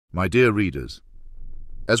My dear readers,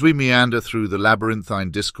 as we meander through the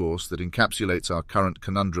labyrinthine discourse that encapsulates our current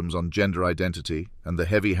conundrums on gender identity and the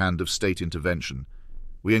heavy hand of state intervention,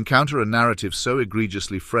 we encounter a narrative so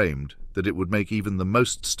egregiously framed that it would make even the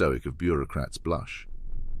most stoic of bureaucrats blush.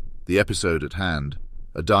 The episode at hand,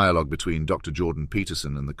 a dialogue between Dr. Jordan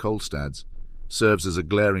Peterson and the Kolstads, serves as a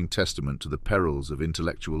glaring testament to the perils of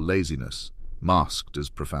intellectual laziness, masked as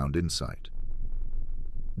profound insight.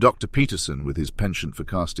 Dr. Peterson, with his penchant for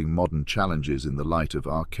casting modern challenges in the light of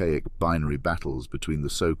archaic binary battles between the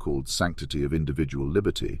so-called sanctity of individual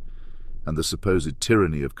liberty and the supposed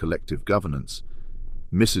tyranny of collective governance,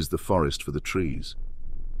 misses the forest for the trees,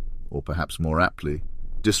 or perhaps more aptly,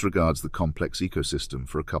 disregards the complex ecosystem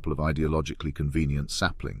for a couple of ideologically convenient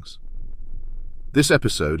saplings. This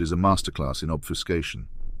episode is a masterclass in obfuscation,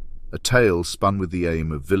 a tale spun with the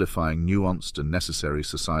aim of vilifying nuanced and necessary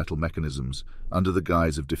societal mechanisms under the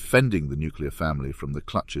guise of defending the nuclear family from the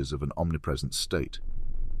clutches of an omnipresent state.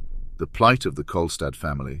 The plight of the Kolstad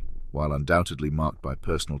family, while undoubtedly marked by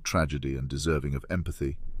personal tragedy and deserving of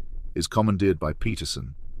empathy, is commandeered by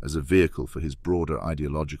Peterson as a vehicle for his broader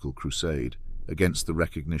ideological crusade against the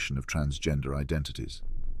recognition of transgender identities.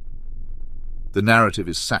 The narrative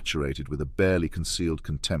is saturated with a barely concealed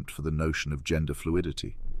contempt for the notion of gender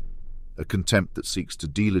fluidity, a contempt that seeks to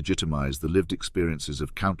delegitimize the lived experiences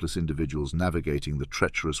of countless individuals navigating the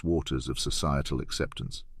treacherous waters of societal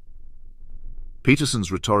acceptance.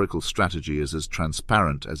 Peterson's rhetorical strategy is as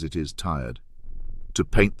transparent as it is tired: to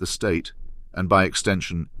paint the state, and by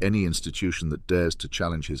extension any institution that dares to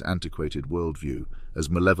challenge his antiquated worldview, as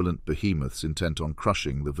malevolent behemoths intent on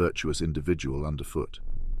crushing the virtuous individual underfoot.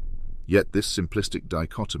 Yet this simplistic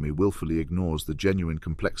dichotomy willfully ignores the genuine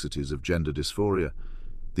complexities of gender dysphoria,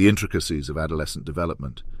 the intricacies of adolescent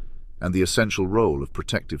development, and the essential role of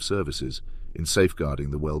protective services in safeguarding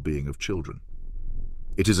the well-being of children.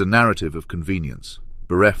 It is a narrative of convenience,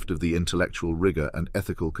 bereft of the intellectual rigor and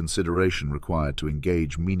ethical consideration required to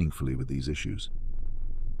engage meaningfully with these issues.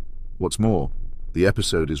 What's more, the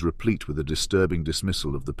episode is replete with a disturbing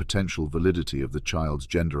dismissal of the potential validity of the child's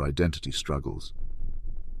gender identity struggles.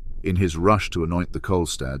 In his rush to anoint the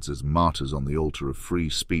Kolstads as martyrs on the altar of free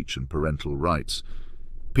speech and parental rights,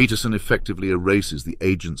 Peterson effectively erases the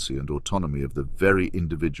agency and autonomy of the very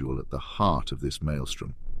individual at the heart of this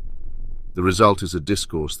maelstrom. The result is a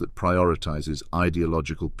discourse that prioritizes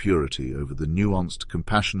ideological purity over the nuanced,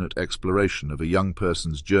 compassionate exploration of a young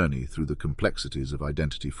person's journey through the complexities of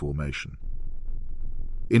identity formation.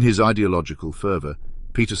 In his ideological fervor,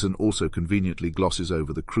 Peterson also conveniently glosses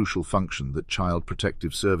over the crucial function that child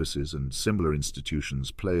protective services and similar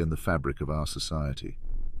institutions play in the fabric of our society.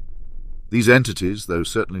 These entities, though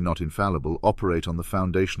certainly not infallible, operate on the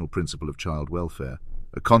foundational principle of child welfare,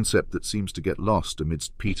 a concept that seems to get lost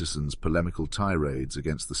amidst Peterson's polemical tirades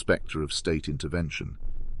against the spectre of state intervention.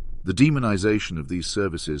 The demonization of these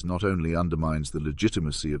services not only undermines the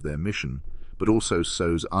legitimacy of their mission, but also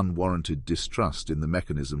sows unwarranted distrust in the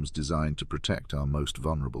mechanisms designed to protect our most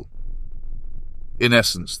vulnerable. In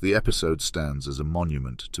essence, the episode stands as a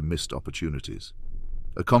monument to missed opportunities,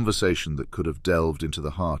 a conversation that could have delved into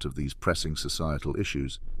the heart of these pressing societal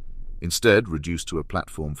issues, instead reduced to a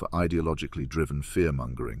platform for ideologically driven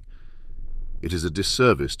fear-mongering. It is a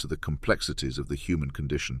disservice to the complexities of the human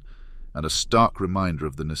condition and a stark reminder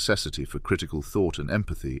of the necessity for critical thought and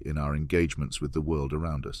empathy in our engagements with the world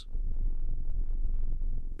around us.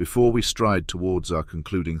 Before we stride towards our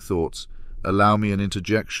concluding thoughts, allow me an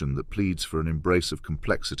interjection that pleads for an embrace of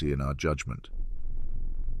complexity in our judgment.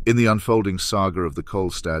 In the unfolding saga of the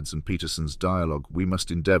Kolstads and Peterson's dialogue, we must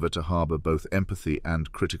endeavor to harbor both empathy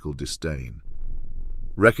and critical disdain,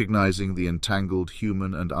 recognizing the entangled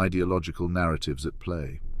human and ideological narratives at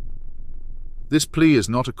play. This plea is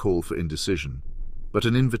not a call for indecision, but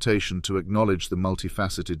an invitation to acknowledge the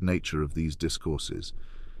multifaceted nature of these discourses,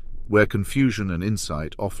 where confusion and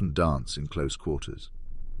insight often dance in close quarters.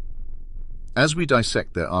 As we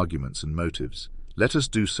dissect their arguments and motives, let us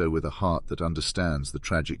do so with a heart that understands the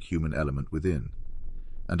tragic human element within,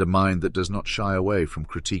 and a mind that does not shy away from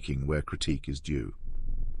critiquing where critique is due.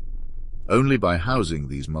 Only by housing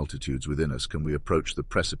these multitudes within us can we approach the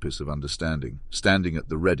precipice of understanding, standing at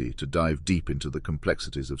the ready to dive deep into the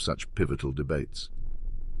complexities of such pivotal debates.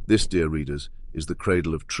 This, dear readers, is the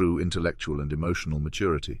cradle of true intellectual and emotional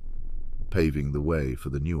maturity, paving the way for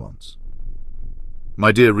the nuance.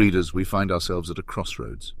 My dear readers, we find ourselves at a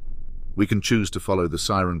crossroads. We can choose to follow the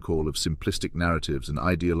siren call of simplistic narratives and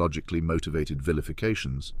ideologically motivated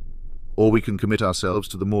vilifications, or we can commit ourselves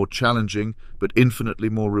to the more challenging but infinitely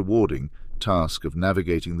more rewarding task of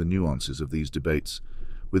navigating the nuances of these debates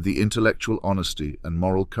with the intellectual honesty and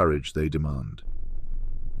moral courage they demand.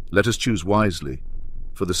 Let us choose wisely,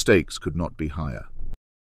 for the stakes could not be higher.